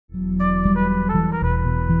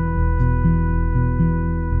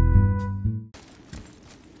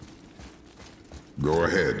Go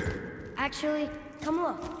ahead. Actually, come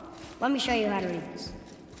look. Let me show you how to read this.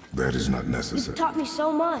 That is not You've necessary. taught me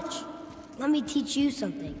so much. Let me teach you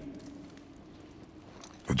something.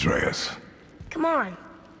 Atreus. Come on.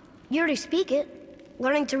 You already speak it.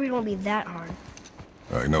 Learning to read won't be that hard.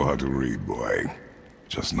 I know how to read, boy.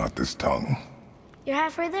 Just not this tongue. You're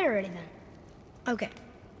halfway there already then. Okay,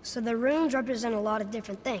 so the runes represent a lot of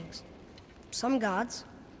different things. Some gods,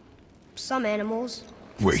 some animals.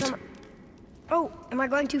 Wait. Some... Oh, am I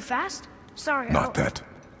going too fast? Sorry. Not that.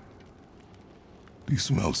 Do you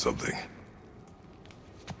smell something?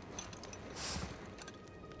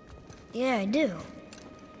 Yeah, I do.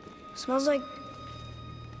 Smells like...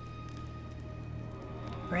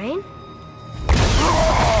 rain?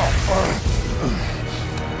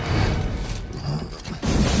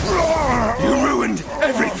 You ruined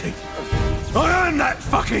everything! I earned that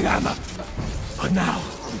fucking hammer! But now,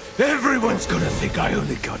 everyone's gonna think I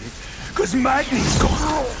only got it, because Magni's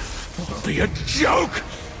gone! It'll be a joke!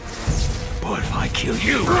 But if I kill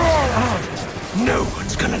you, no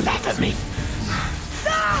one's gonna laugh at me!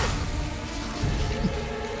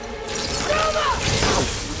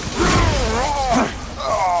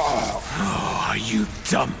 Oh, are you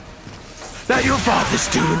dumb? That your father's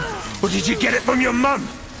doing? Or did you get it from your mum?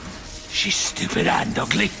 She's stupid and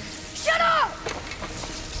ugly. Shut up!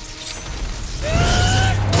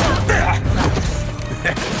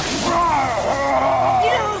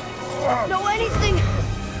 You don't know anything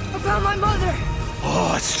about my mother.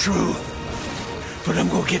 Oh, it's true. But I'm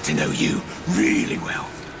gonna get to know you really well.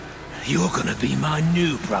 You're gonna be my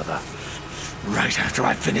new brother. Right after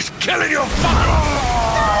I finish killing your father!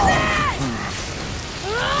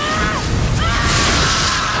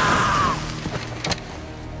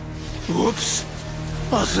 Whoops.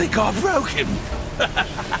 I think I broke him.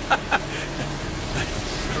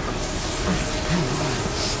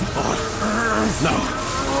 Oh, no.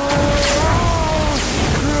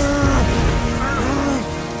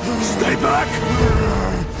 Stay back!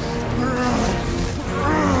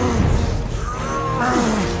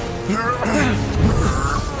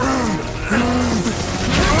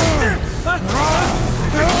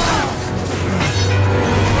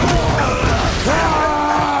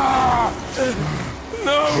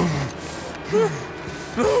 No!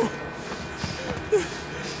 No!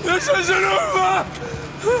 This isn't over!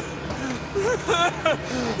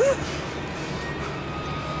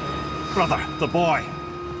 Brother, the boy.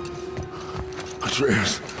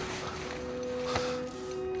 Atreus.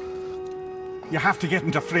 You have to get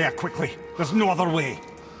into Freya quickly. There's no other way.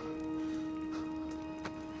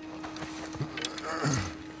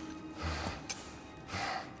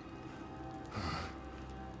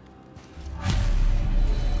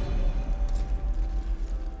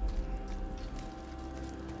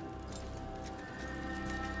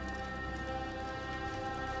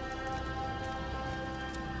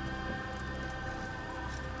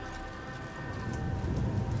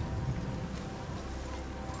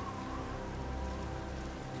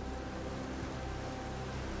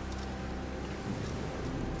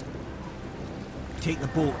 Take the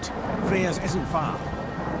boat. Freya's isn't far.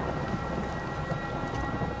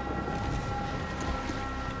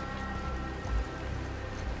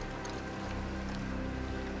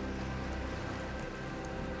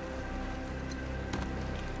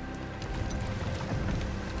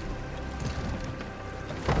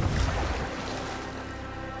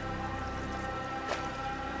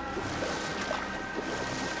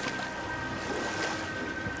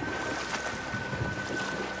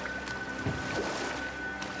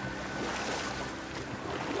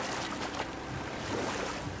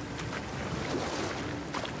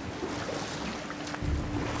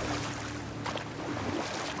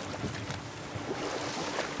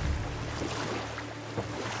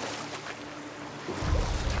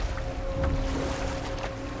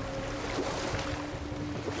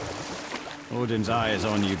 Odin's eye is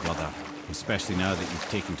on you, brother. Especially now that you've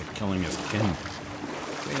taken to killing his kin.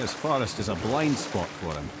 Freya's forest is a blind spot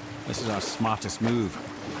for him. This is our smartest move.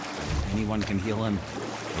 If anyone can heal him,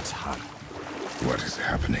 it's her. What is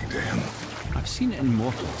happening to him? I've seen it in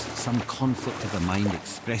mortals that some conflict of the mind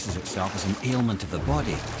expresses itself as an ailment of the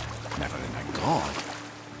body. Never in a god.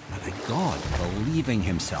 But a god believing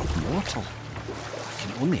himself mortal. I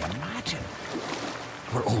can only imagine.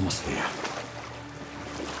 We're almost there.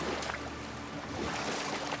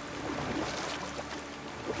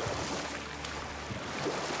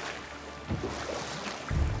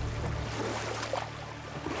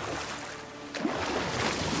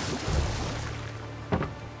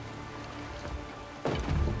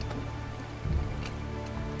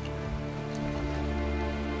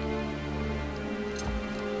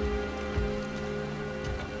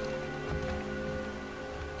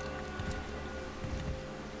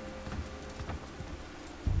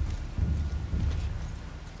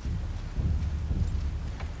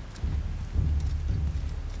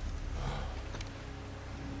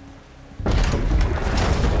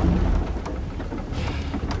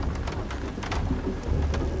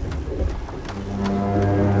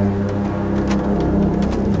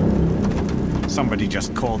 somebody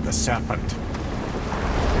just called the Serpent.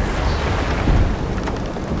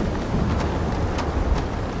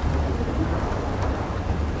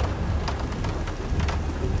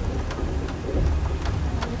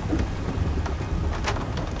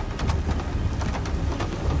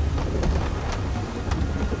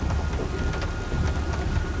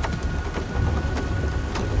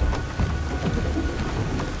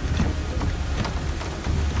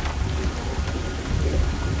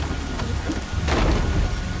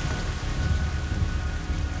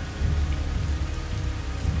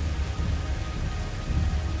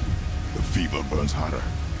 Fever burns hotter.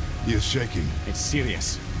 He is shaking. It's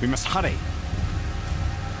serious. We must hurry.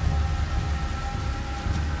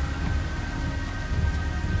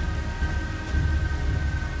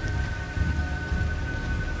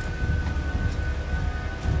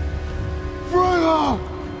 Freya!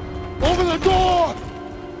 Open the door!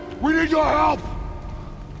 We need your help!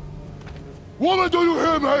 Woman, do you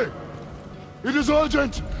hear me? It is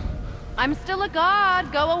urgent! I'm still a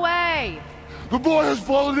god. Go away. The boy has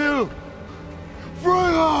fallen ill!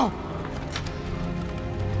 Freya!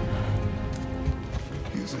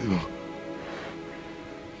 He is ill.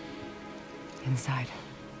 Inside.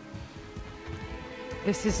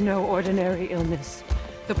 This is no ordinary illness.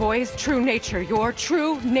 The boy's true nature, your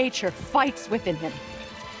true nature, fights within him.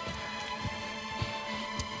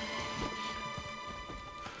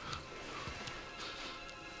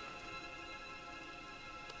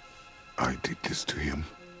 I did this to him.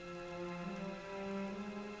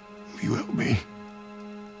 Will you help me?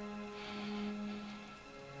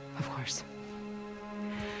 Of course.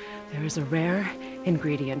 There is a rare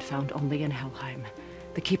ingredient found only in Helheim.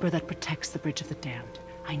 The keeper that protects the Bridge of the Damned.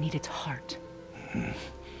 I need its heart.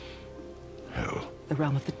 Hell. The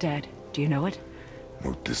realm of the dead. Do you know it?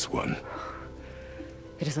 Not this one.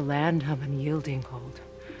 It is a land of unyielding cold.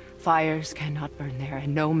 Fires cannot burn there,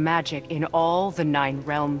 and no magic in all the 9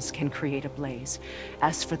 realms can create a blaze.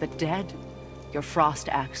 As for the dead, your frost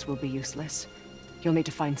axe will be useless. You'll need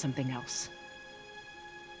to find something else.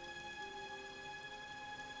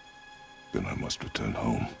 Then I must return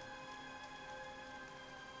home.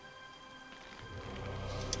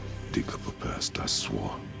 Dig up a past I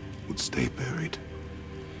swore would stay buried.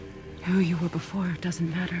 Who you were before doesn't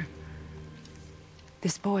matter.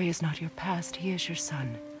 This boy is not your past, he is your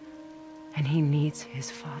son. And he needs his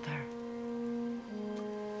father.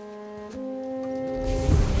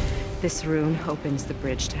 This rune opens the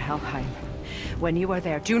bridge to Helheim. When you are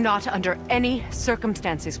there, do not under any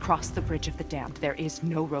circumstances cross the Bridge of the Damned. There is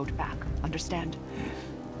no road back. Understand?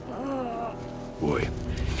 Boy.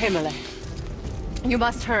 Himmele. You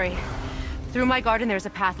must hurry. Through my garden there's a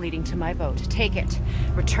path leading to my boat. Take it.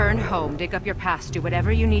 Return home. Dig up your past. Do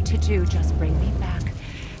whatever you need to do. Just bring me back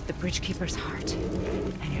the Bridgekeeper's heart.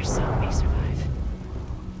 And your son may survive.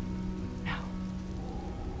 Now.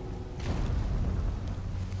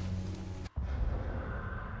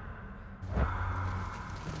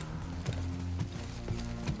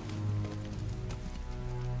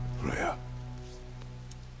 Freya.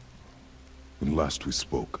 When last we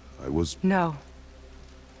spoke, I was... No.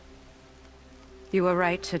 You were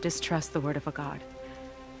right to distrust the word of a god.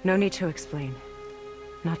 No need to explain.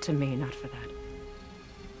 Not to me, not for that.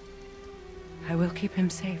 I will keep him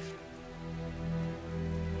safe.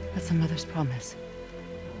 That's a mother's promise.